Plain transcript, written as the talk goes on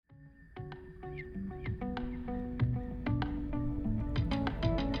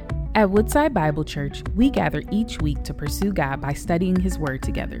At Woodside Bible Church, we gather each week to pursue God by studying His Word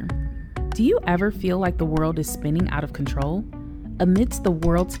together. Do you ever feel like the world is spinning out of control? Amidst the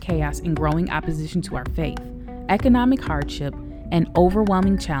world's chaos and growing opposition to our faith, economic hardship, and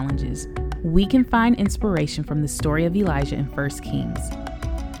overwhelming challenges, we can find inspiration from the story of Elijah in 1 Kings.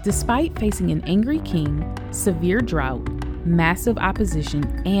 Despite facing an angry king, severe drought, massive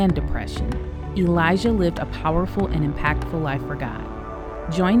opposition, and depression, Elijah lived a powerful and impactful life for God.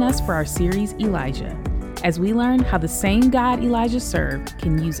 Join us for our series, Elijah, as we learn how the same God Elijah served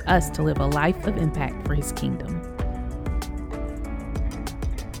can use us to live a life of impact for His kingdom.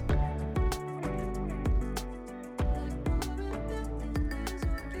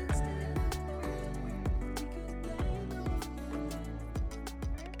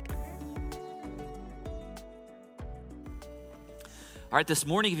 All right, this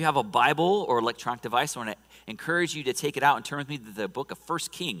morning, if you have a Bible or electronic device, I want to encourage you to take it out and turn with me to the book of 1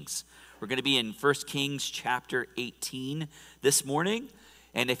 Kings. We're going to be in 1 Kings chapter 18 this morning.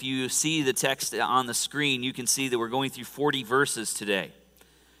 And if you see the text on the screen, you can see that we're going through 40 verses today.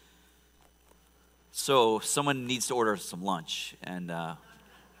 So someone needs to order some lunch. And I'm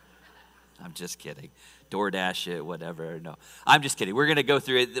just kidding. DoorDash it, whatever. No, I'm just kidding. We're going to go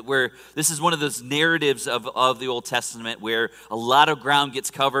through it. This is one of those narratives of the Old Testament where a lot of ground gets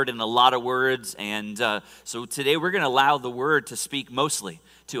covered and a lot of words. And so today we're going to allow the Word to speak mostly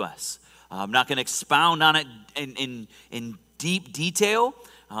to us. I'm not going to expound on it in deep detail,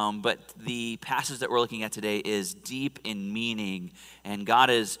 but the passage that we're looking at today is deep in meaning. And God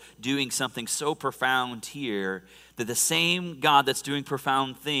is doing something so profound here that the same God that's doing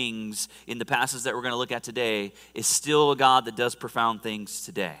profound things in the passage that we're going to look at today is still a God that does profound things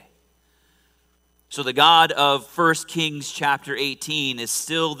today. So the God of 1 Kings chapter 18 is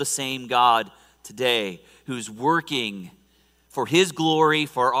still the same God today who's working for His glory,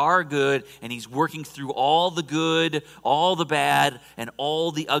 for our good, and He's working through all the good, all the bad, and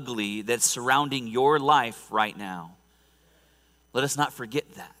all the ugly that's surrounding your life right now. Let us not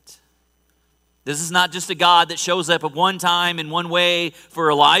forget that. This is not just a God that shows up at one time in one way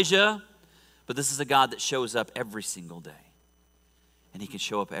for Elijah, but this is a God that shows up every single day. And He can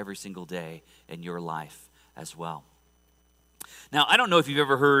show up every single day in your life as well. Now, I don't know if you've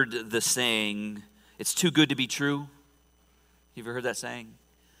ever heard the saying, "It's too good to be true." You ever heard that saying?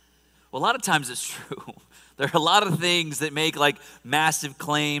 Well, a lot of times it's true. There are a lot of things that make like massive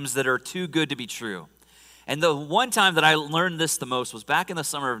claims that are too good to be true. And the one time that I learned this the most was back in the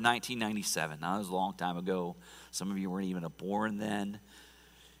summer of 1997. Now, that was a long time ago. Some of you weren't even born then.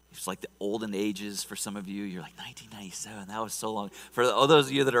 It's like the olden ages for some of you. You're like, 1997, that was so long. For all those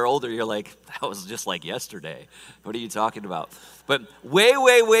of you that are older, you're like, that was just like yesterday. What are you talking about? But way,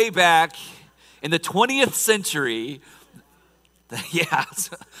 way, way back in the 20th century, yeah,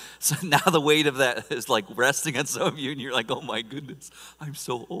 so now the weight of that is like resting on some of you, and you're like, oh my goodness, I'm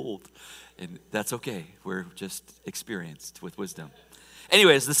so old. And that's okay. We're just experienced with wisdom.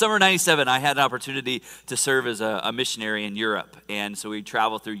 Anyways, the summer of 97, I had an opportunity to serve as a missionary in Europe. And so we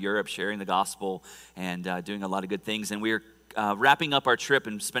traveled through Europe sharing the gospel and doing a lot of good things. And we were wrapping up our trip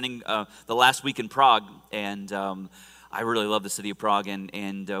and spending the last week in Prague. And I really love the city of Prague.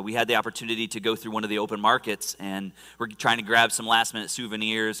 And we had the opportunity to go through one of the open markets. And we're trying to grab some last minute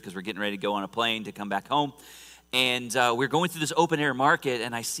souvenirs because we're getting ready to go on a plane to come back home. And we're going through this open-air market,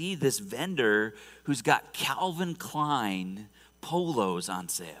 and I see this vendor who's got Calvin Klein polos on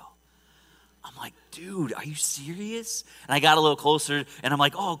sale. I'm like, dude, are you serious? And I got a little closer, and I'm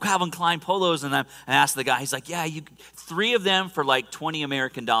like, oh, Calvin Klein polos. And I asked the guy, he's like, yeah, 3 of them for like $20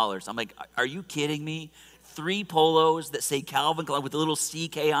 American. I'm like, are you kidding me? 3 polos that say Calvin Klein with a little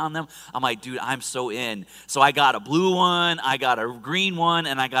CK on them. I'm like, dude, I'm so in. So I got a blue one, I got a green one,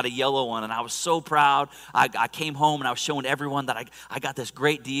 and I got a yellow one. And I was so proud. I came home and I was showing everyone that I got this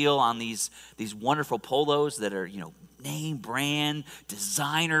great deal on these wonderful polos that are, name brand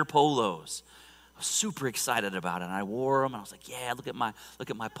designer polos. I was super excited about it. And I wore them. And I was like, yeah, look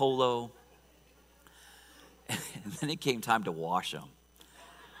at my polo. And then it came time to wash them.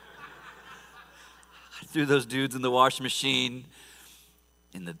 Threw those dudes in the washing machine,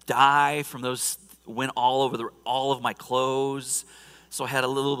 and the dye from those went all over all of my clothes. So I had a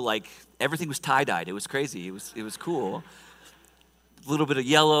little everything was tie-dyed. It was crazy. It was cool. A little bit of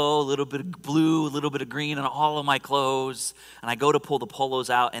yellow, a little bit of blue, a little bit of green on all of my clothes. And I go to pull the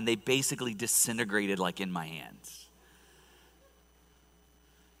polos out, and they basically disintegrated like in my hands.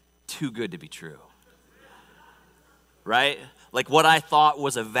 Too good to be true. Right? Like what I thought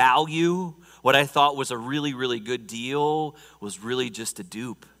was a value, what I thought was a really, really good deal was really just a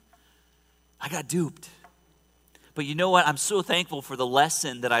dupe. I got duped. But you know what? I'm so thankful for the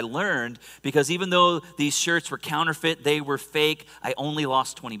lesson that I learned, because even though these shirts were counterfeit, they were fake, I only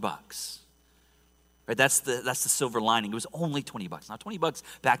lost $20. Right? That's the silver lining. It was only $20. Now, $20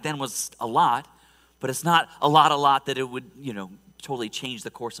 back then was a lot, but it's not a lot that it would, totally change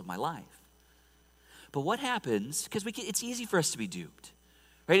the course of my life. But what happens, because it's easy for us to be duped,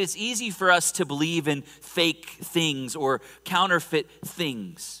 right? It's easy for us to believe in fake things or counterfeit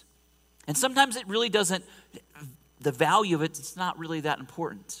things. And sometimes it really doesn't, the value of it's not really that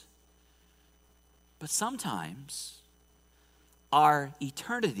important. But sometimes our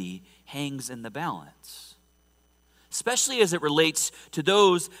eternity hangs in the balance, especially as it relates to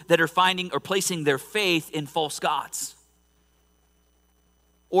those that are finding or placing their faith in false gods,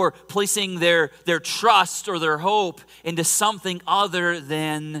 or placing their trust or their hope into something other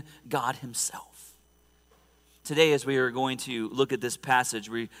than God himself. Today, as we are going to look at this passage,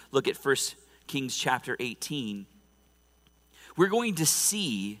 we look at 1 Kings chapter 18, we're going to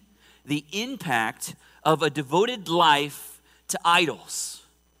see the impact of a devoted life to idols,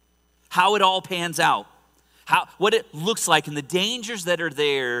 how it all pans out, what it looks like, and the dangers that are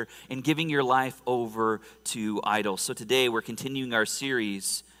there in giving your life over to idols. So today we're continuing our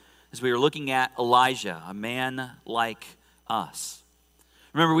series as we are looking at Elijah, a man like us.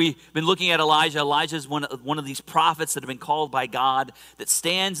 Remember, we've been looking at Elijah. Elijah is one of these prophets that have been called by God, that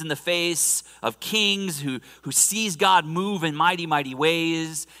stands in the face of kings, who sees God move in mighty, mighty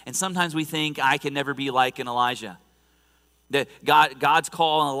ways. And sometimes we think, I can never be like an Elijah. That God's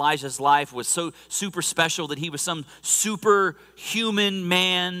call on Elijah's life was so super special, that he was some superhuman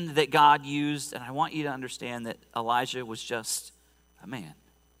man that God used. And I want you to understand that Elijah was just a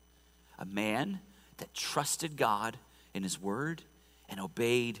man that trusted God in his word and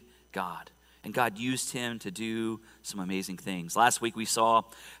obeyed God. And God used him to do some amazing things. Last week we saw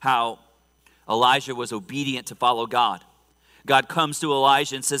how Elijah was obedient to follow God. God comes to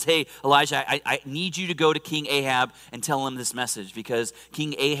Elijah and says, hey, Elijah, I need you to go to King Ahab and tell him this message, because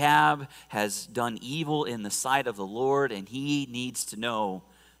King Ahab has done evil in the sight of the Lord, and he needs to know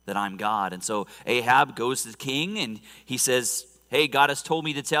that I'm God. And so Ahab goes to the king, and he says, hey, God has told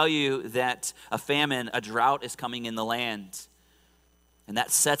me to tell you that a drought is coming in the land. And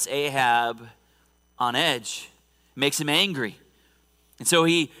that sets Ahab on edge, makes him angry. And so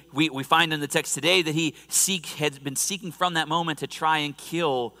we find in the text today that he had been seeking from that moment to try and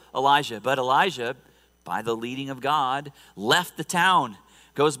kill Elijah. But Elijah, by the leading of God, left the town,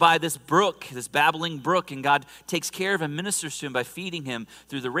 goes by this brook, this babbling brook, and God takes care of him, ministers to him by feeding him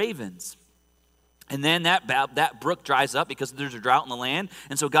through the ravens. And then that brook dries up because there's a drought in the land,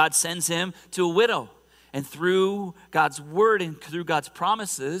 and so God sends him to a widow. And through God's word and through God's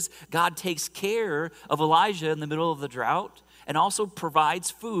promises, God takes care of Elijah in the middle of the drought, and also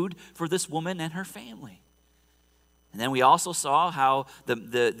provides food for this woman and her family. And then we also saw how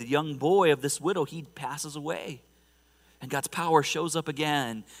the young boy of this widow, he passes away. And God's power shows up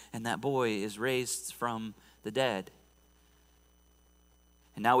again, and that boy is raised from the dead.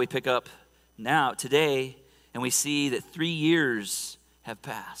 And now we pick up today, and we see that 3 years have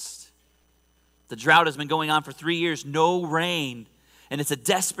passed. The drought has been going on for 3 years, no rain, and it's a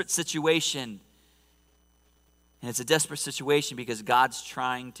desperate situation. And it's a desperate situation because God's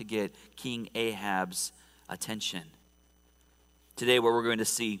trying to get King Ahab's attention. Today, what we're going to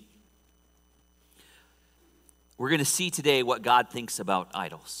see today what God thinks about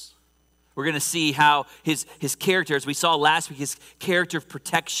idols. We're going to see how his character, as we saw last week, his character of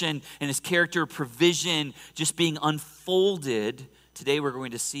protection and his character of provision just being unfolded. Today, we're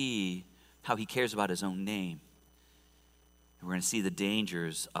going to see how he cares about his own name. And we're going to see the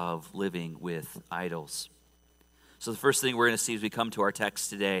dangers of living with idols. So the first thing we're going to see as we come to our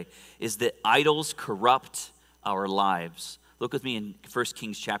text today is that idols corrupt our lives. Look with me in 1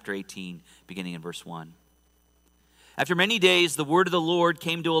 Kings chapter 18, beginning in verse 1. After many days, the word of the Lord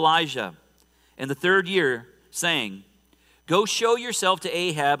came to Elijah in the 3rd year, saying, go show yourself to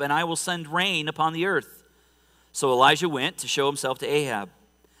Ahab, and I will send rain upon the earth. So Elijah went to show himself to Ahab.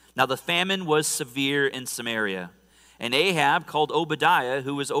 Now the famine was severe in Samaria, and Ahab called Obadiah,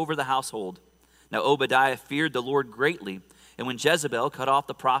 who was over the household. Now Obadiah feared the Lord greatly, and when Jezebel cut off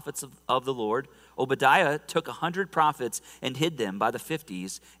the prophets of the Lord, Obadiah took 100 prophets and hid them by the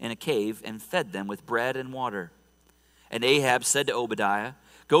 50s in a cave and fed them with bread and water. And Ahab said to Obadiah,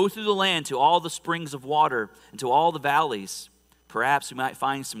 go through the land to all the springs of water and to all the valleys. Perhaps we might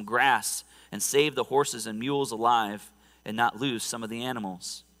find some grass and save the horses and mules alive and not lose some of the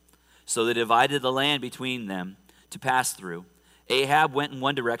animals. So they divided the land between them to pass through. Ahab went in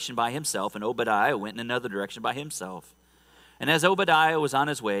one direction by himself, and Obadiah went in another direction by himself. And as Obadiah was on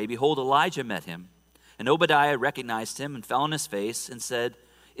his way, behold, Elijah met him, And Obadiah recognized him and fell on his face and said,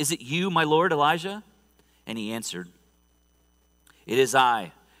 "Is it you, my lord Elijah?" And he answered, "It is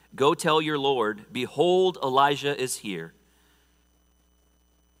I. Go tell your Lord, behold, Elijah is here."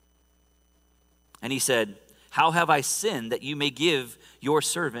 And he said, "How have I sinned that you may give your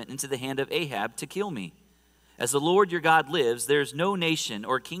servant into the hand of Ahab to kill me? As the Lord your God lives, there is no nation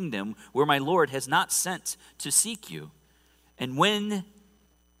or kingdom where my Lord has not sent to seek you." And when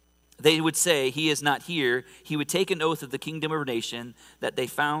they would say, "He is not here," he would take an oath of the kingdom or nation that they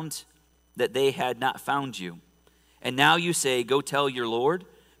had not found you. And now you say, "Go tell your Lord,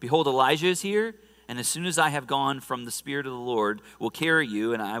 behold, Elijah is here, and as soon as I have gone from the Spirit of the Lord, will carry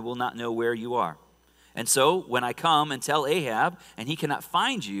you, and I will not know where you are. And so when I come and tell Ahab, and he cannot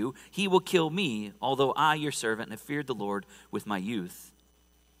find you, he will kill me, although I, your servant, have feared the Lord with my youth.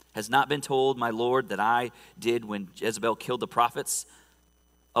 Has not been told my Lord that I did when Jezebel killed the prophets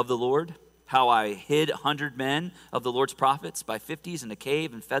of the Lord, how I hid 100 men of the Lord's prophets by 50s in a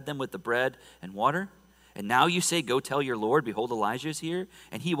cave and fed them with the bread and water? And now you say, "Go tell your Lord, behold, Elijah is here,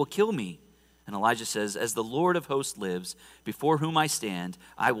 and he will kill me." And Elijah says, "As the Lord of hosts lives, before whom I stand,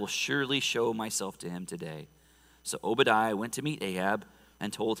 I will surely show myself to him today." So Obadiah went to meet Ahab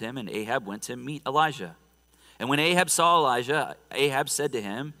and told him, and Ahab went to meet Elijah. And when Ahab saw Elijah, Ahab said to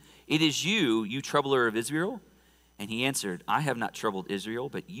him, "It is you, you troubler of Israel?" And he answered, "I have not troubled Israel,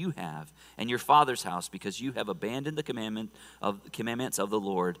 but you have, and your father's house, because you have abandoned the commandments of the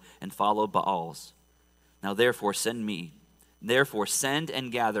Lord and followed Baals. Now therefore send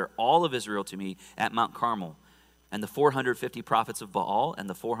and gather all of Israel to me at Mount Carmel, and the 450 prophets of Baal and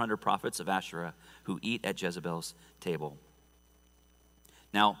the 400 prophets of Asherah who eat at Jezebel's table."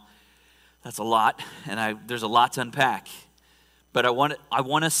 Now, that's a lot, and there's a lot to unpack. But I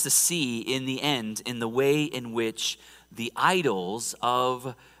want us to see in the end, in the way in which the idols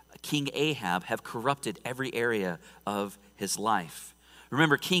of King Ahab have corrupted every area of his life.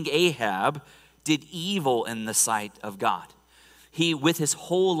 Remember, King Ahab did evil in the sight of God. With his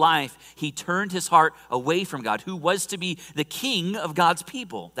whole life, he turned his heart away from God, who was to be the king of God's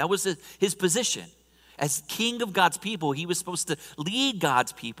people. That was his position. As king of God's people, he was supposed to lead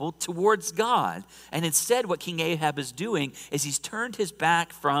God's people towards God. And instead, what King Ahab is doing is he's turned his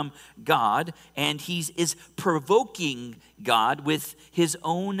back from God, and he is provoking God with his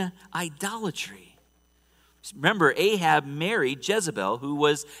own idolatry. Remember, Ahab married Jezebel, who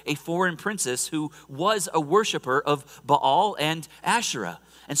was a foreign princess who was a worshiper of Baal and Asherah.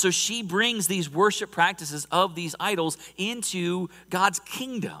 And so she brings these worship practices of these idols into God's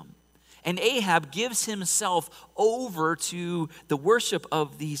kingdom. And Ahab gives himself over to the worship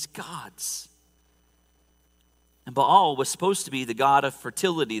of these gods. And Baal was supposed to be the god of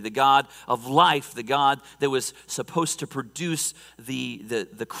fertility, the god of life, the god that was supposed to produce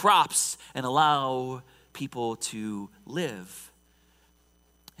the crops and allow people to live.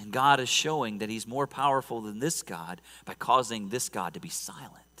 And God is showing that he's more powerful than this God by causing this God to be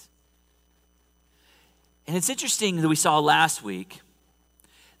silent. And it's interesting that we saw last week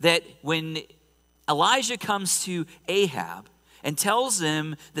that when Elijah comes to Ahab and tells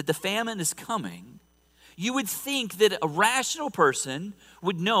him that the famine is coming, you would think that a rational person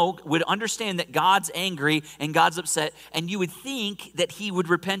would understand that God's angry and God's upset, and you would think that he would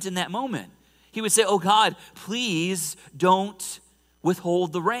repent in that moment. He would say, "Oh God, please don't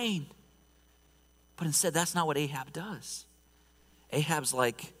withhold the rain." But instead, that's not what Ahab does. Ahab's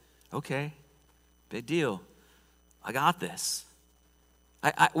like, "Okay, big deal. I got this.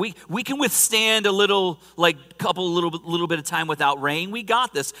 We can withstand a little bit of time without rain. We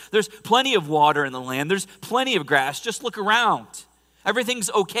got this. There's plenty of water in the land. There's plenty of grass. Just look around. Everything's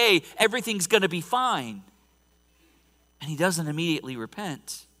okay. Everything's going to be fine." And he doesn't immediately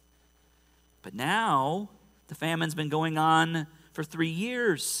repent. But now the famine's been going on for 3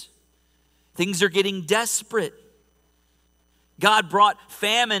 years. Things are getting desperate. God brought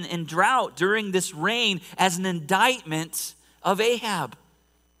famine and drought during this reign as an indictment of Ahab.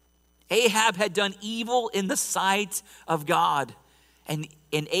 Ahab had done evil in the sight of God, and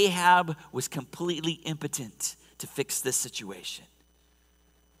Ahab was completely impotent to fix this situation.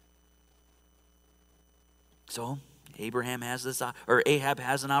 So Ahab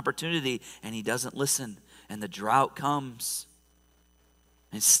has an opportunity, and he doesn't listen, and the drought comes.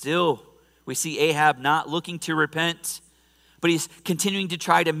 And still, we see Ahab not looking to repent, but he's continuing to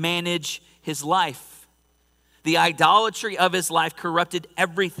try to manage his life. The idolatry of his life corrupted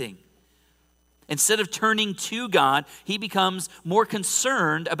everything. Instead of turning to God, he becomes more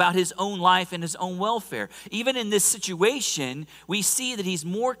concerned about his own life and his own welfare. Even in this situation, we see that he's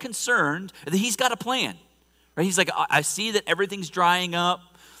more concerned, that he's got a plan. Right? He's like, "I see that everything's drying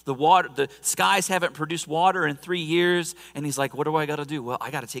up. The skies haven't produced water in 3 years. And he's like, what do I got to do? Well,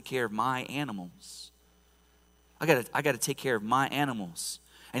 I got to take care of my animals. I got to take care of my animals.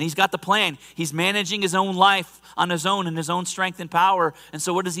 And he's got the plan. He's managing his own life on his own in his own strength and power. And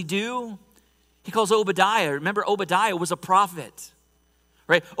so what does he do? He calls Obadiah. Remember, Obadiah was a prophet,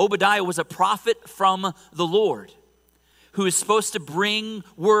 right? Obadiah was a prophet from the Lord who is supposed to bring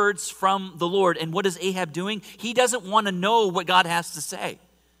words from the Lord. And what is Ahab doing? He doesn't want to know what God has to say.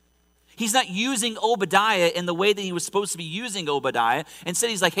 He's not using Obadiah in the way that he was supposed to be using Obadiah. Instead,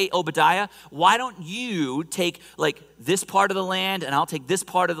 he's like, hey, Obadiah, why don't you take like this part of the land and I'll take this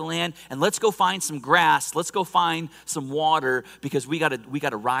part of the land and let's go find some grass. Let's go find some water because we got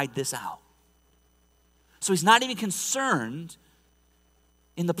to ride this out. So he's not even concerned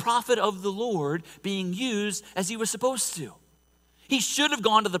in the prophet of the Lord being used as he was supposed to. He should have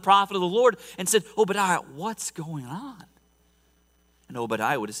gone to the prophet of the Lord and said, Obadiah, what's going on? And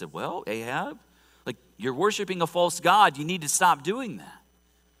Obadiah would have said, well, Ahab, like you're worshiping a false god. You need to stop doing that.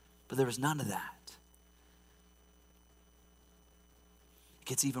 But there was none of that. It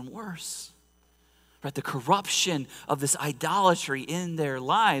gets even worse. Right? The corruption of this idolatry in their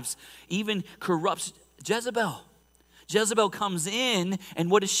lives even corrupts Jezebel. Jezebel comes in,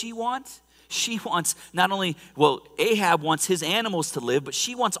 and what does she want? She wants not only, well, Ahab wants his animals to live, but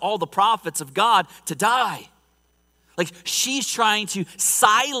she wants all the prophets of God to die. Like she's trying to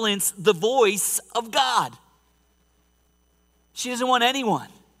silence the voice of God. She doesn't want anyone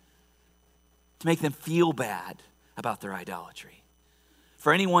to make them feel bad about their idolatry.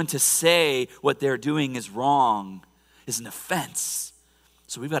 For anyone to say what they're doing is wrong is an offense.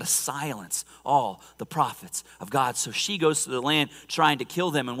 So we've got to silence all the prophets of God. So she goes to the land trying to kill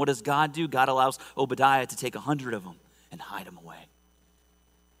them. And what does God do? God allows Obadiah to take 100 of them and hide them away.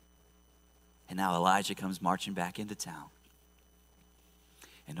 And now Elijah comes marching back into town.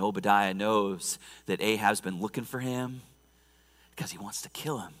 And Obadiah knows that Ahab's been looking for him because he wants to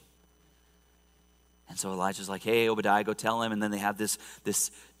kill him. And so Elijah's like, hey, Obadiah, go tell him. And then they have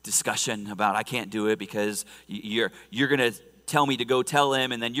this discussion about, I can't do it because you're going to tell me to go tell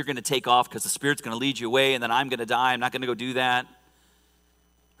him. And then you're going to take off because the Spirit's going to lead you away. And then I'm going to die. I'm not going to go do that.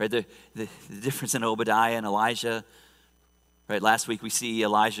 Right? The difference in Obadiah and Elijah. Right, last week we see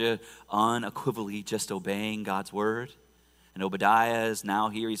Elijah unequivocally just obeying God's word. And Obadiah is now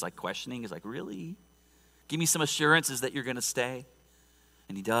here. He's like questioning. He's like, really? Give me some assurances that you're going to stay.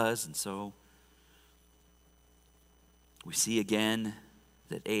 And he does. And so we see again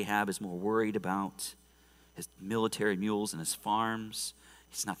that Ahab is more worried about his military mules and his farms.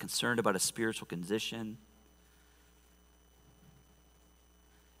 He's not concerned about his spiritual condition.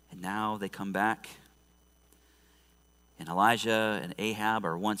 And now they come back. And Elijah and Ahab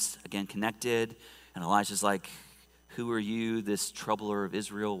are once again connected. And Elijah's like, who are you, this troubler of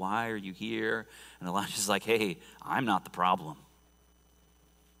Israel? Why are you here? And Elijah's like, hey, I'm not the problem.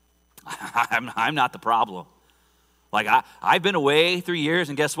 I'm not the problem. Like, I've been away 3 years,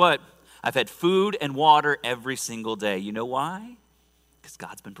 and guess what? I've had food and water every single day. You know why? Because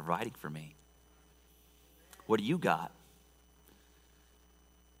God's been providing for me. What do you got?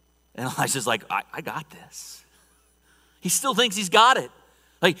 And Elijah's like, I got this. He still thinks he's got it.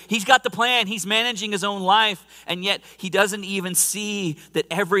 Like he's got the plan. He's managing his own life. And yet he doesn't even see that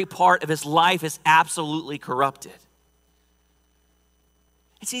every part of his life is absolutely corrupted.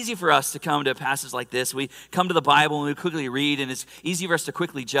 It's easy for us to come to a passage like this. We come to the Bible and we quickly read, and it's easy for us to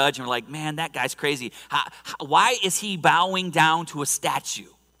quickly judge. And we're like, man, that guy's crazy. Why is he bowing down to a statue?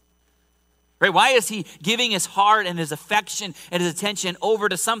 Right? Why is he giving his heart and his affection and his attention over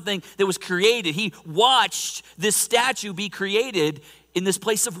to something that was created? He watched this statue be created in this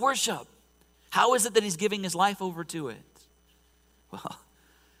place of worship. How is it that he's giving his life over to it? Well,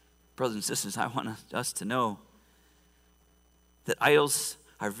 brothers and sisters, I want us to know that idols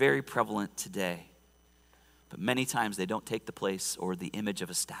are very prevalent today, but many times they don't take the place or the image of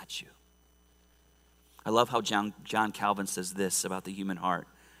a statue. I love how John Calvin says this about the human heart.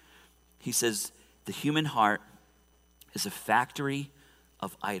 He says, the human heart is a factory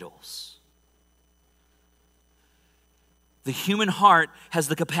of idols. The human heart has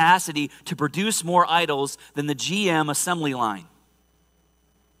the capacity to produce more idols than the GM assembly line.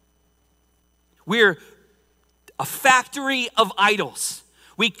 We're a factory of idols.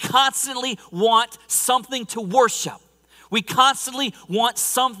 We constantly want something to worship. We constantly want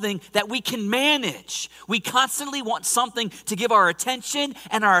something that we can manage. We constantly want something to give our attention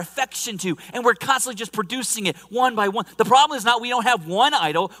and our affection to. And we're constantly just producing it one by one. The problem is not we don't have one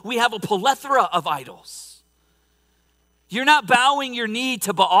idol. We have a plethora of idols. You're not bowing your knee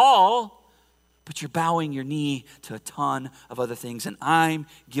to Baal, but you're bowing your knee to a ton of other things, and I'm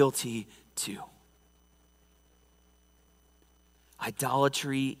guilty too.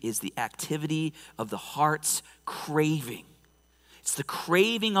 Idolatry is the activity of the heart's craving. It's the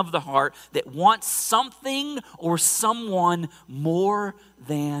craving of the heart that wants something or someone more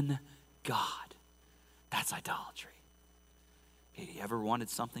than God. That's idolatry. Have you ever wanted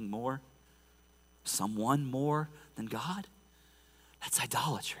something more? Someone more than God? That's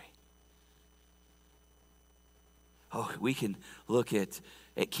idolatry. Oh, we can look at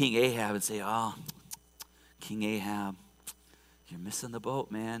King Ahab and say, oh, King Ahab, you're missing the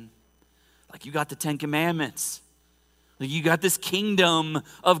boat, man. Like, you got the 10 Commandments. You got this kingdom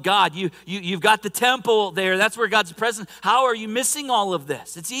of God. You've got the temple there. That's where God's present. How are you missing all of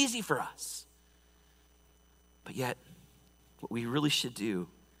this? It's easy for us. But yet, what we really should do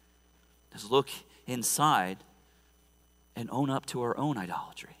is look inside and own up to our own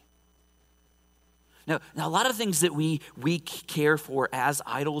idolatry. Now a lot of things that we care for as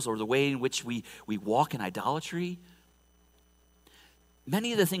idols, or the way in which we walk in idolatry,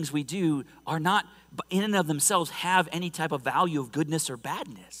 many of the things we do are not, in and of themselves, have any type of value of goodness or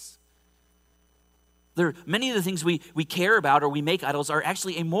badness. Many of the things we care about or we make idols are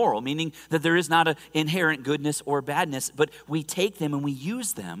actually immoral, meaning that there is not an inherent goodness or badness, but we take them and we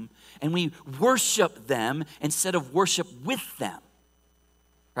use them and we worship them instead of worship with them.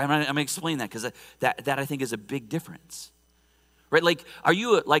 Right? I'm going to explain that, because that I think is a big difference. Right? Like, are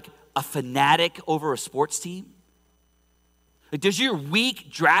you a fanatic over a sports team? Like, does your week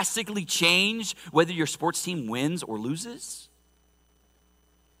drastically change whether your sports team wins or loses?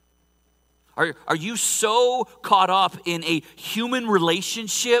 Are you so caught up in a human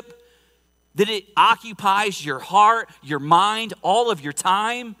relationship that it occupies your heart, your mind, all of your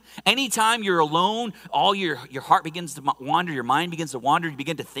time? Anytime you're alone, all your heart begins to wander, your mind begins to wander, you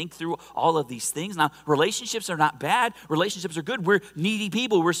begin to think through all of these things. Now, relationships are not bad. Relationships are good. We're needy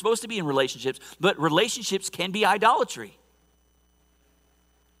people. We're supposed to be in relationships. But relationships can be idolatry.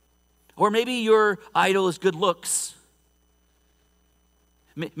 Or maybe your idol is good looks.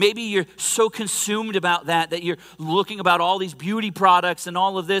 Maybe you're so consumed about that you're looking about all these beauty products and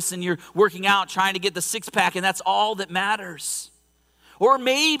all of this, and you're working out trying to get the six-pack, and that's all that matters. Or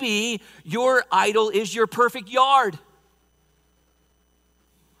maybe your idol is your perfect yard.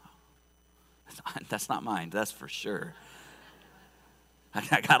 That's not mine, that's for sure.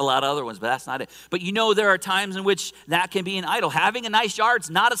 I got a lot of other ones, but that's not it. But there are times in which that can be an idol. Having a nice yard's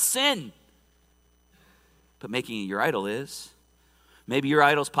not a sin, but making it your idol is. Maybe your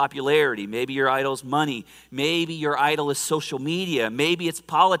idol's popularity. Maybe your idol's money. Maybe your idol is social media. Maybe it's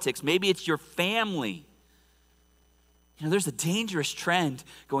politics. Maybe it's your family. There's a dangerous trend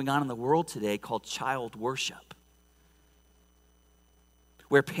going on in the world today called child worship,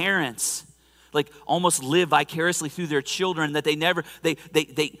 where parents almost live vicariously through their children, that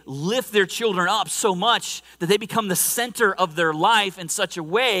they lift their children up so much that they become the center of their life in such a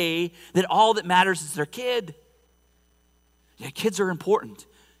way that all that matters is their kid. Yeah, kids are important.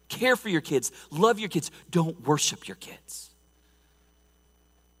 Care for your kids. Love your kids. Don't worship your kids.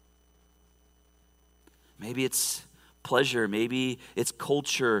 Maybe it's pleasure. Maybe it's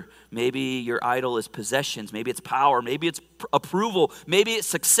culture. Maybe your idol is possessions. Maybe it's power. Maybe it's approval. Maybe it's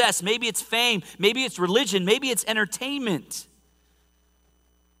success. Maybe it's fame. Maybe it's religion. Maybe it's entertainment.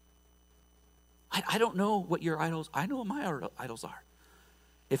 I don't know what your idols. I know what my idols are.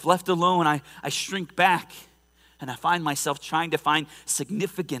 If left alone, I shrink back. And I find myself trying to find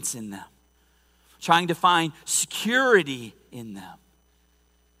significance in them, trying to find security in them.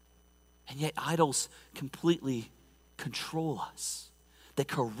 And yet idols completely control us. They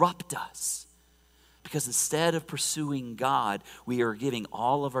corrupt us. Because instead of pursuing God, we are giving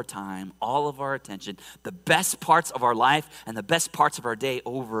all of our time, all of our attention, the best parts of our life and the best parts of our day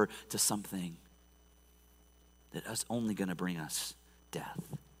over to something that is only going to bring us death.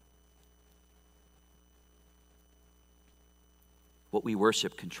 What we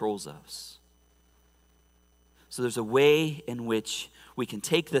worship controls us. So there's a way in which we can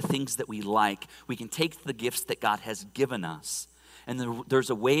take the things that we like, we can take the gifts that God has given us, and there's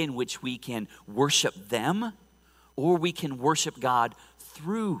a way in which we can worship them, or we can worship God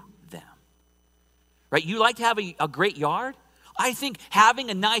through them. Right? You like to have a great yard? I think having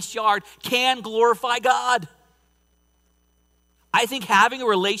a nice yard can glorify God. I think having a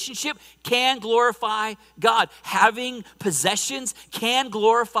relationship can glorify God. Having possessions can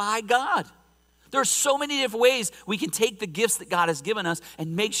glorify God. There are so many different ways we can take the gifts that God has given us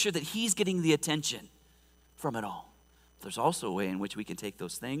and make sure that He's getting the attention from it all. There's also a way in which we can take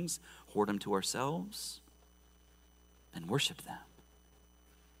those things, hoard them to ourselves, and worship them.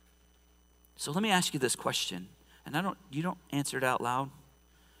 So let me ask you this question, and you don't answer it out loud,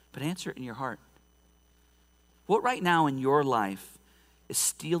 but answer it in your heart. What right now in your life is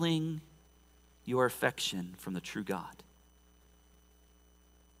stealing your affection from the true God?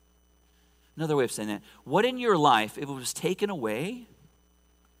 Another way of saying that, what in your life, if it was taken away,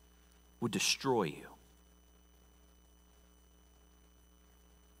 would destroy you?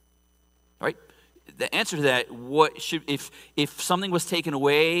 All right? The answer to that, if something was taken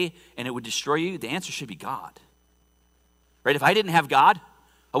away and it would destroy you, the answer should be God. Right? If I didn't have God,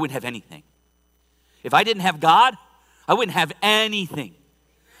 I wouldn't have anything. If I didn't have God, I wouldn't have anything.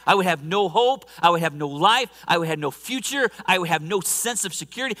 I would have no hope. I would have no life. I would have no future. I would have no sense of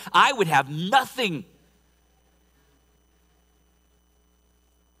security. I would have nothing.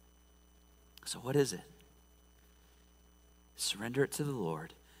 So what is it? Surrender it to the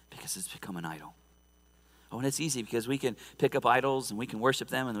Lord because it's become an idol. Oh, and it's easy because we can pick up idols and we can worship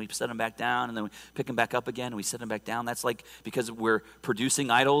them and then we set them back down and then we pick them back up again and we set them back down. That's like because we're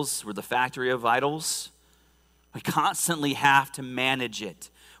producing idols. We're the factory of idols. We constantly have to manage it.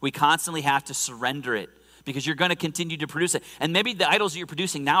 We constantly have to surrender it because you're going to continue to produce it. And maybe the idols that you're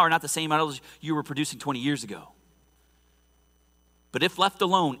producing now are not the same idols you were producing 20 years ago. But if left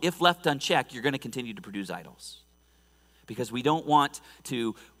alone, if left unchecked, you're going to continue to produce idols. Because we don't want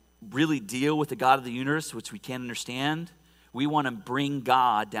to really deal with the God of the universe, which we can't understand. We want to bring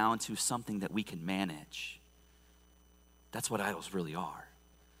God down to something that we can manage. That's what idols really are.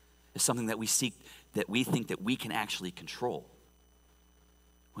 It's something that we seek, that we think that we can actually control.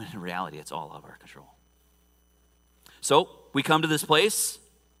 When in reality, it's all out of our control. So we come to this place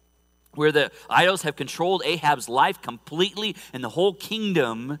where the idols have controlled Ahab's life completely and the whole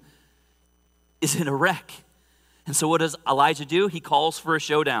kingdom is in a wreck. And so what does Elijah do? He calls for a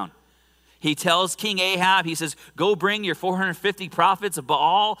showdown. He tells King Ahab, he says, go bring your 450 prophets of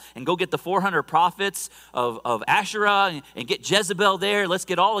Baal and go get the 400 prophets of Asherah and get Jezebel there. Let's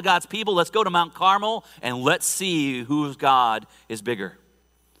get all of God's people. Let's go to Mount Carmel and let's see whose God is bigger.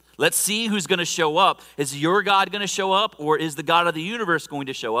 Let's see who's going to show up. Is your God going to show up or is the God of the universe going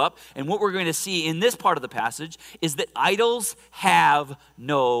to show up? And what we're going to see in this part of the passage is that idols have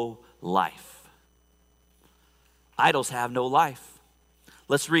no life. Idols have no life.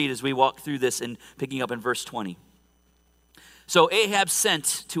 Let's read as we walk through this and picking up in verse 20. So Ahab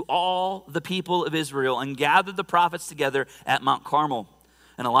sent to all the people of Israel and gathered the prophets together at Mount Carmel.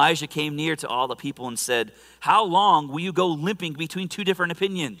 And Elijah came near to all the people and said, how long will you go limping between two different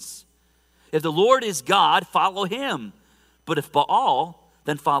opinions? If the Lord is God, follow him. But if Baal,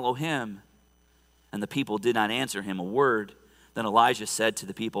 then follow him. And the people did not answer him a word. Then Elijah said to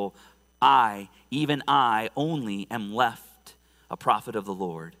the people, I, even I, only am left a prophet of the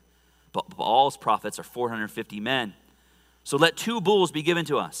Lord. But Baal's prophets are 450 men. So let 2 bulls be given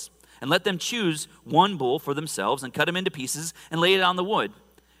to us. And let them choose 1 bull for themselves and cut him into pieces and lay it on the wood.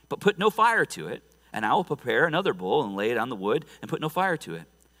 But put no fire to it. And I will prepare another bull and lay it on the wood and put no fire to it.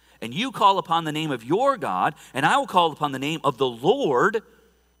 And you call upon the name of your God, and I will call upon the name of the Lord.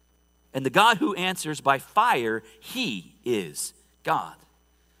 And the God who answers by fire, he is God.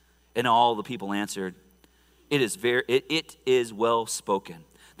 And all the people answered, it is well spoken.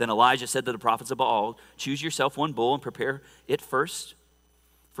 Then Elijah said to the prophets of Baal, choose yourself 1 bull and prepare it first,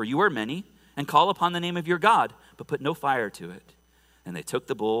 for you are many, and call upon the name of your God, but put no fire to it. And they took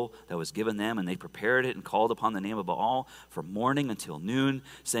the bull that was given them, and they prepared it and called upon the name of Baal from morning until noon,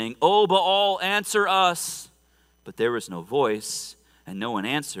 saying, O Baal, answer us. But there was no voice, and no one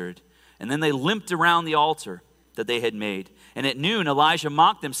answered. And then they limped around the altar that they had made. And at noon Elijah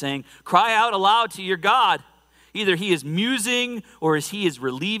mocked them, saying, cry out aloud to your God. Either he is musing, or he is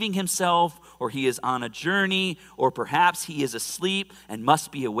relieving himself, or he is on a journey, or perhaps he is asleep and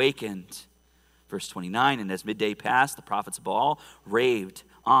must be awakened. Verse 29, and as midday passed, the prophets of Baal raved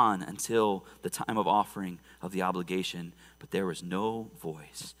on until the time of offering of the obligation. But there was no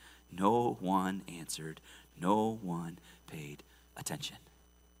voice. No one answered. No one paid attention.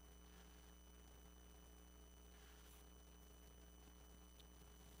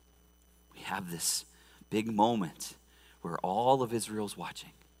 We have this big moment where all of Israel's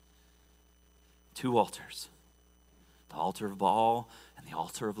watching. 2 altars. The altar of Baal and the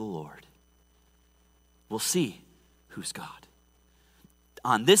altar of the Lord. We'll see who's God.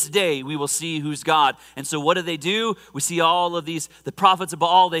 On this day, we will see who's God. And so what do? We see all of these, the prophets of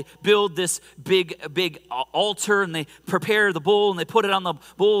Baal, they build this big altar and they prepare the bull and they put it on the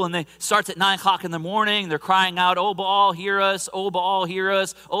bull and they starts at 9 o'clock in the morning. They're crying out, O Baal, hear us. O Baal, hear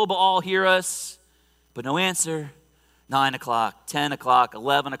us. O Baal, hear us. But no answer. 9 o'clock, 10 o'clock,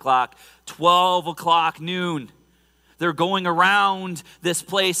 11 o'clock, 12 o'clock, noon. they're going around this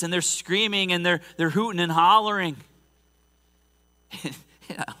place and they're screaming and they're hooting and hollering. And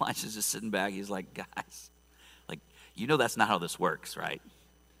Elijah's just sitting back. He's like, guys, like, you know that's not how this works, right?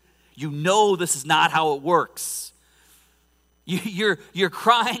 You know this is not how it works. You're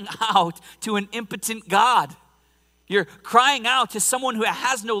crying out to an impotent God. You're crying out to someone who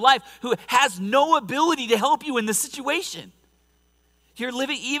has no life, who has no ability to help you in this situation. You're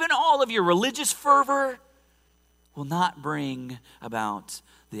living, even all of your religious fervor will not bring about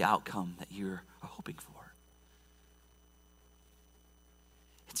the outcome that you're hoping for.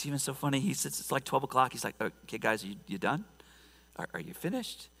 It's even so funny. He sits, it's like 12 o'clock. He's like, okay, guys, you done? Are you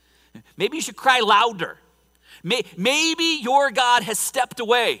finished? Maybe you should cry louder. Maybe your God has stepped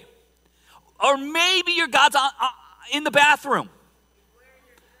away. Or maybe your God's in the bathroom.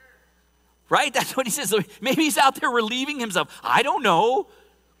 Right? That's what he says. Maybe he's out there relieving himself. I don't know.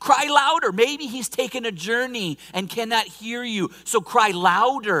 Cry louder. Maybe he's taken a journey and cannot hear you. So cry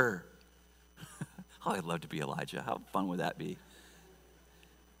louder. Oh, I'd love to be Elijah. How fun would that be?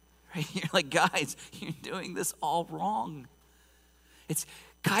 Right? You're like, guys, you're doing this all wrong. It's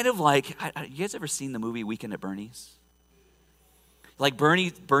kind of like, you guys ever seen the movie Weekend at Bernie's? Like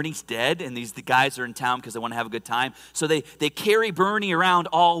Bernie's dead, and the guys are in town because they want to have a good time. So they carry Bernie around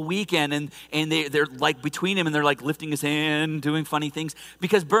all weekend, and they're like between him, and they're like lifting his hand, doing funny things,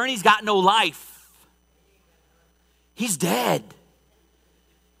 because Bernie's got no life. He's dead.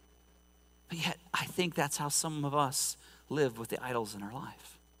 But yet, I think that's how some of us live with the idols in our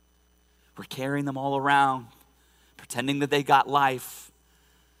life. We're carrying them all around, pretending that they got life.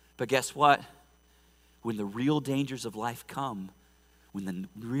 But guess what? When the real dangers of life come, when the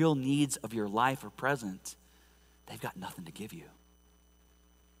real needs of your life are present, they've got nothing to give you.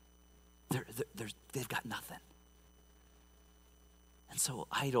 They've got nothing. And so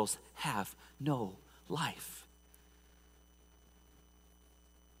idols have no life.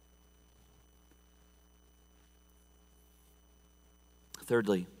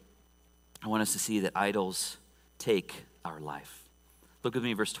 Thirdly, I want us to see that idols take our life. Look with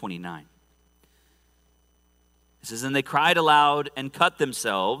me, verse 29. It says, and they cried aloud and cut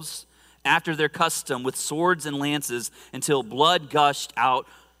themselves after their custom with swords and lances until blood gushed out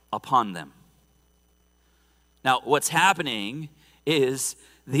upon them. Now, what's happening is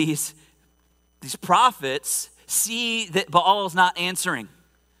these prophets see that Baal is not answering.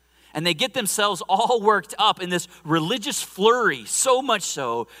 And they get themselves all worked up in this religious flurry, so much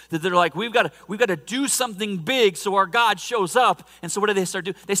so that they're like, we've got to do something big so our God shows up. And so what do they start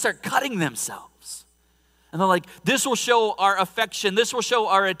doing? They start cutting themselves. And they're like, this will show our affection. This will show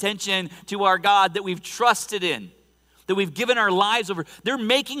our attention to our God that we've trusted in, that we've given our lives over. They're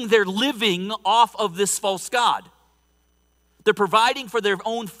making their living off of this false God. They're providing for their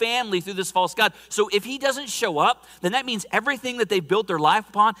own family through this false God. So if he doesn't show up, then that means everything that they've built their life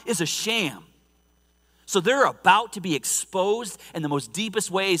upon is a sham. So they're about to be exposed in the most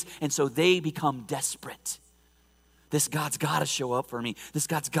deepest ways, and so they become desperate. This God's got to show up for me. This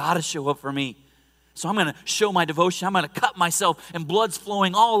God's got to show up for me. So I'm going to show my devotion. I'm going to cut myself, and blood's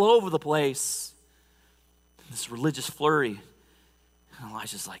flowing all over the place. This religious flurry. And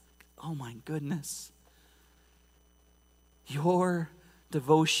Elijah's like, oh my goodness. Your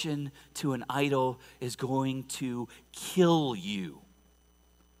devotion to an idol is going to kill you.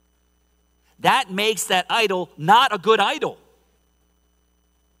 That makes that idol not a good idol.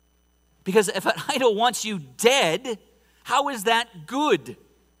 Because if an idol wants you dead, how is that good?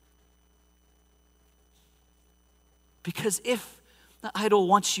 Because if the idol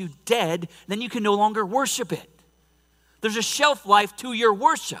wants you dead, then you can no longer worship it. There's a shelf life to your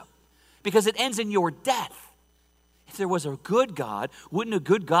worship because it ends in your death. If there was a good God, wouldn't a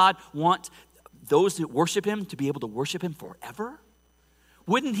good God want those that worship him to be able to worship him forever?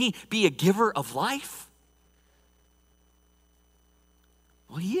 Wouldn't he be a giver of life?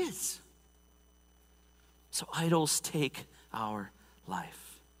 Well, he is. So idols take our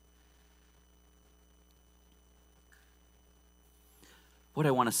life. What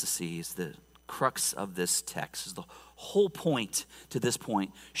I want us to see is the crux of this text, is the whole point to this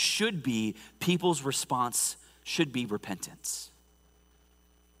point should be people's response should be repentance.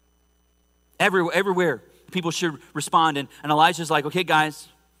 Everywhere people should respond. And Elijah's like, okay, guys,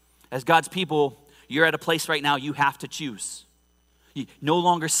 as God's people, you're at a place right now you have to choose. You no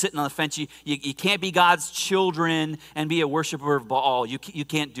longer sitting on the fence. You can't be God's children and be a worshiper of Baal. You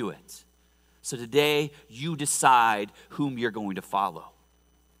can't do it. So today, you decide whom you're going to follow.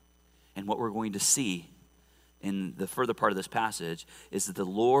 And what we're going to see in the further part of this passage is that the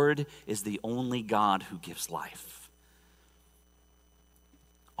Lord is the only God who gives life.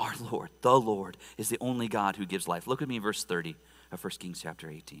 Our Lord, the Lord, is the only God who gives life. Look at me in verse 30 of 1 Kings chapter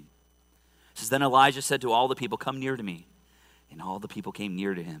 18. It says, then Elijah said to all the people, come near to me. And all the people came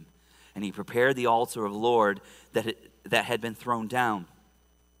near to him. And he prepared the altar of the Lord that had been thrown down.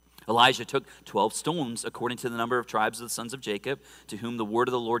 Elijah took 12 stones according to the number of tribes of the sons of Jacob, to whom the word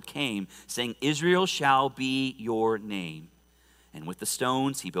of the Lord came, saying, Israel shall be your name. And with the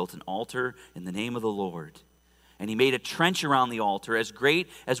stones he built an altar in the name of the Lord. And he made a trench around the altar as great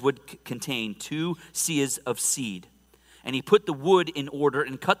as would contain 2 seahs of seed. And he put the wood in order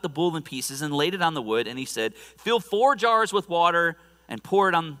and cut the bull in pieces and laid it on the wood. And he said, fill 4 jars with water and pour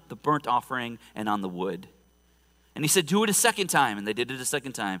it on the burnt offering and on the wood. And he said, do it a second time. And they did it a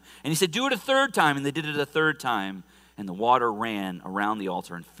second time. And he said, do it a third time. And they did it a third time. And the water ran around the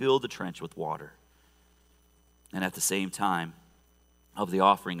altar and filled the trench with water. And at the same time of the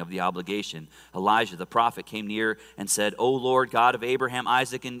offering of the obligation, Elijah the prophet came near and said, O Lord, God of Abraham,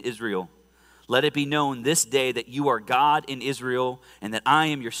 Isaac, and Israel, let it be known this day that you are God in Israel, and that I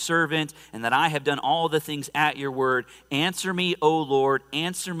am your servant, and that I have done all the things at your word. Answer me, O Lord,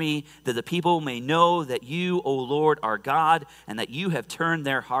 answer me, that the people may know that you, O Lord, are God, and that you have turned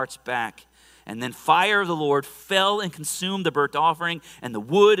their hearts back. And then fire of the Lord fell and consumed the burnt offering, and the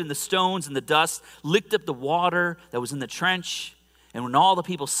wood and the stones and the dust licked up the water that was in the trench. And when all the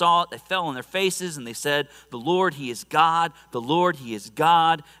people saw it, they fell on their faces, and they said, the Lord, he is God. The Lord, he is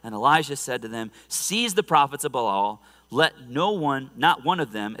God. And Elijah said to them, seize the prophets of Baal. Let no one, not one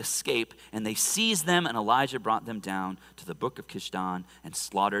of them, escape. And they seized them, and Elijah brought them down to the brook of Kishon and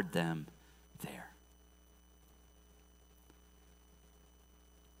slaughtered them there.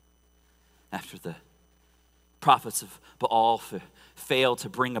 After the prophets of Baal failed to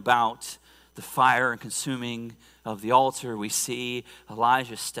bring about the fire and consuming of the altar, we see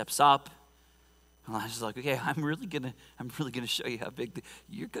Elijah steps up. Elijah's like, okay, I'm really gonna show you how big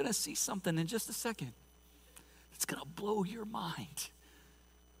you're gonna see something in just a second. It's gonna blow your mind.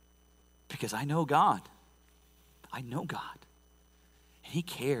 Because I know God. I know God. And he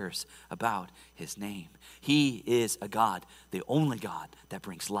cares about his name. He is a God, the only God that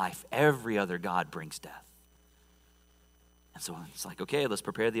brings life. Every other God brings death. And so it's like, okay, let's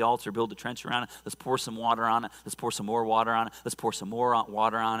prepare the altar, build a trench around it. Let's pour some water on it. Let's pour some more water on it. Let's pour some more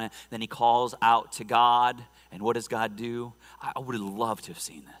water on it. Then he calls out to God. And what does God do? I would have loved to have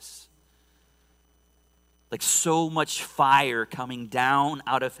seen this. Like so much fire coming down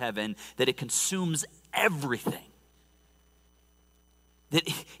out of heaven that it consumes everything. That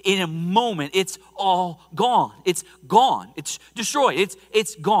in a moment, it's all gone. It's gone. It's destroyed.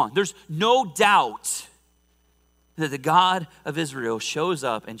 It's gone. There's no doubt that the God of Israel shows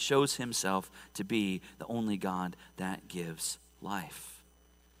up and shows himself to be the only God that gives life.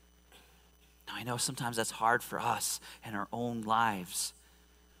 Now, I know sometimes that's hard for us in our own lives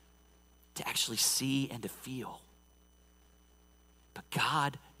to actually see and to feel. But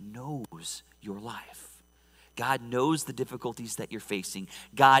God knows your life. God knows the difficulties that you're facing.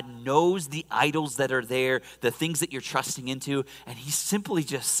 God knows the idols that are there, the things that you're trusting into, and he's simply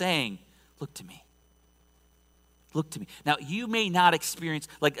just saying, look to me. Look to me. Now, you may not experience,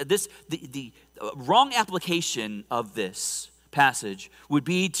 like this, the wrong application of this passage would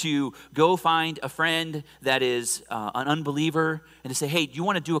be to go find a friend that is an unbeliever and to say, hey, do you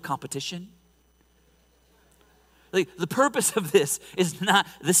want to do a competition? Like, the purpose of this is not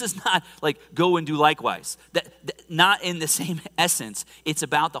like go and do likewise. That not in the same essence. It's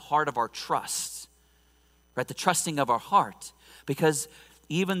about the heart of our trust, right? The trusting of our heart. Because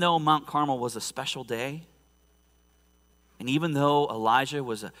even though Mount Carmel was a special day, and even though Elijah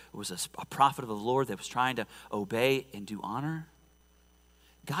was a prophet of the Lord that was trying to obey and do honor,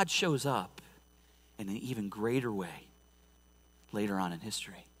 God shows up in an even greater way later on in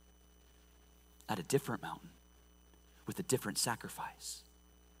history at a different mountain with a different sacrifice.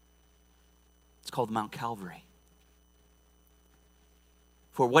 It's called Mount Calvary.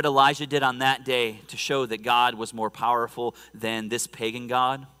 For what Elijah did on that day to show that God was more powerful than this pagan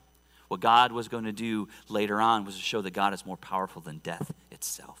god, what God was going to do later on was to show that God is more powerful than death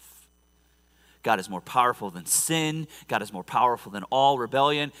itself. God is more powerful than sin. God is more powerful than all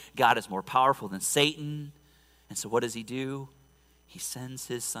rebellion. God is more powerful than Satan. And so what does he do? He sends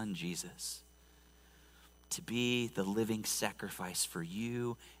his son Jesus to be the living sacrifice for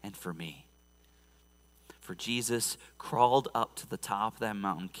you and for me. For Jesus crawled up to the top of that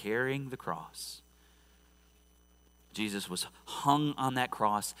mountain carrying the cross. Jesus was hung on that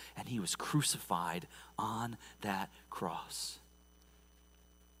cross, and he was crucified on that cross.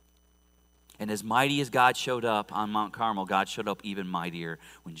 And as mighty as God showed up on Mount Carmel, God showed up even mightier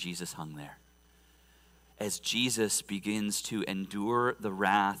when Jesus hung there. as Jesus begins to endure the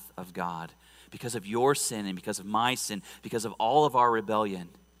wrath of God because of your sin and because of my sin, because of all of our rebellion,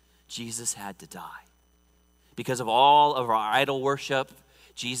 Jesus had to die. Because of all of our idol worship,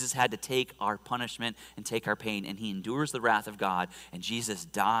 Jesus had to take our punishment and take our pain, and he endures the wrath of God, and Jesus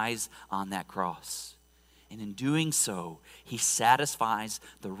dies on that cross. And in doing so, he satisfies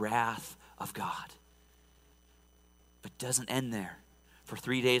the wrath of God. But doesn't end there. For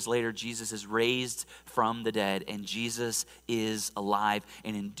 3 days later, Jesus is raised from the dead, and Jesus is alive.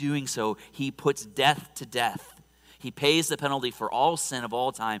 And in doing so, he puts death to death. He pays the penalty for all sin of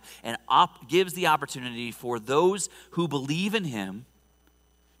all time and gives the opportunity for those who believe in him,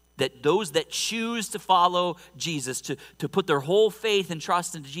 that those that choose to follow Jesus, to put their whole faith and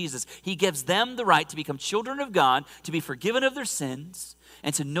trust into Jesus, he gives them the right to become children of God, to be forgiven of their sins,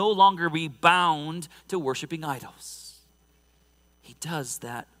 and to no longer be bound to worshiping idols. He does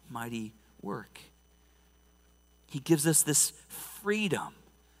that mighty work. He gives us this freedom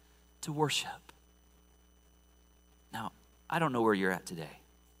to worship. Now, I don't know where you're at today.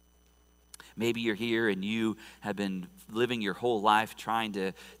 Maybe you're here and you have been living your whole life trying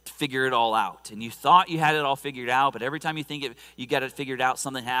to figure it all out. And you thought you had it all figured out, but every time you think you got it figured out,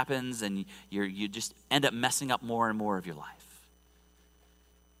 something happens and you just end up messing up more and more of your life.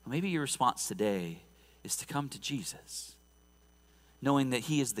 Well, maybe your response today is to come to Jesus, knowing that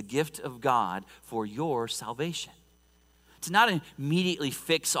he is the gift of God for your salvation. To not immediately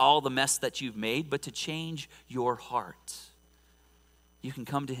fix all the mess that you've made, but to change your heart. You can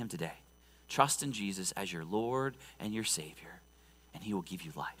come to him today. Trust in Jesus as your Lord and your Savior, and he will give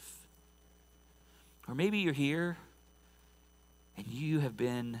you life. Or maybe you're here and you have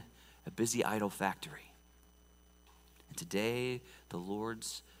been a busy idol factory. And today, the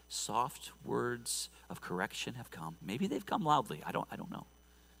Lord's soft words of correction have come. Maybe they've come loudly. I don't know.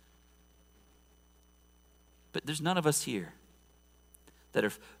 But there's none of us here that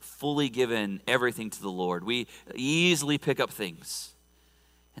are fully given everything to the Lord. We easily pick up things.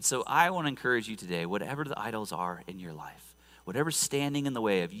 And so I want to encourage you today, whatever the idols are in your life, whatever's standing in the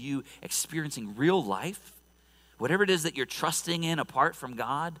way of you experiencing real life, whatever it is that you're trusting in apart from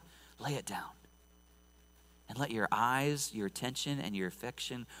God, lay it down. And let your eyes, your attention, and your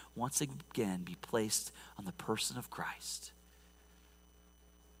affection once again be placed on the person of Christ.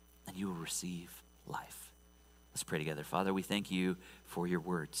 And you will receive life. Let's pray together. Father, we thank you for your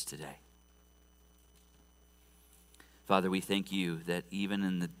words today. Father, we thank you that even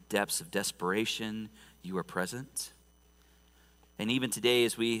in the depths of desperation, you are present. And even today,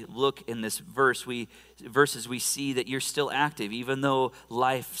 as we look in this verses, we see that you're still active, even though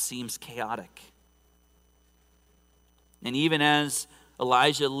life seems chaotic. And even as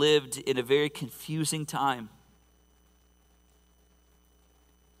Elijah lived in a very confusing time,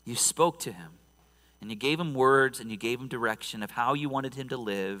 you spoke to him. And you gave him words and you gave him direction of how you wanted him to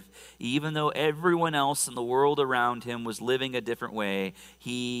live. Even though everyone else in the world around him was living a different way,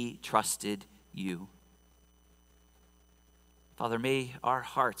 he trusted you. Father, may our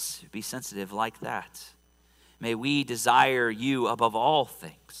hearts be sensitive like that. May we desire you above all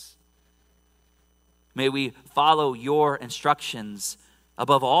things. May we follow your instructions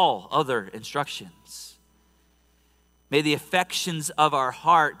above all other instructions. May the affections of our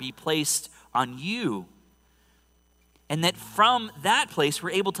heart be placed on you, and that from that place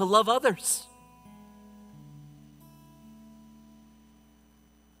we're able to love others.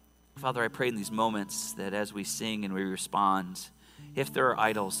 Father, I pray in these moments that as we sing and we respond, if there are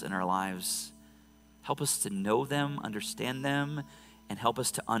idols in our lives, help us to know them, understand them, and help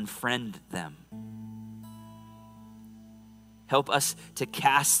us to unfriend them. Help us to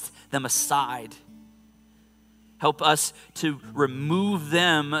cast them aside. Help us to remove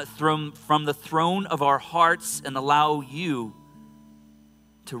them from the throne of our hearts and allow you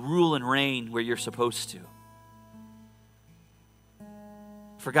to rule and reign where you're supposed to.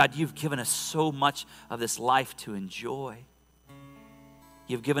 For God, you've given us so much of this life to enjoy.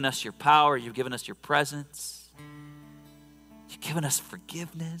 You've given us your power. You've given us your presence. You've given us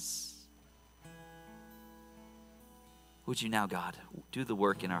forgiveness. Would you now, God, do the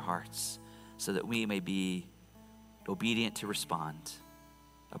work in our hearts so that we may be obedient to respond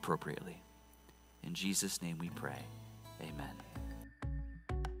appropriately. In Jesus' name we pray. Amen.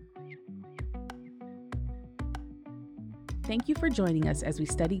 Thank you for joining us as we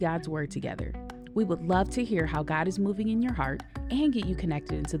study God's Word together. We would love to hear how God is moving in your heart and get you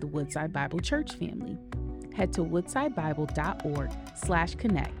connected into the Woodside Bible Church family. Head to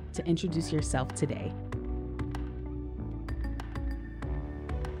woodsidebible.org/connect to introduce yourself today.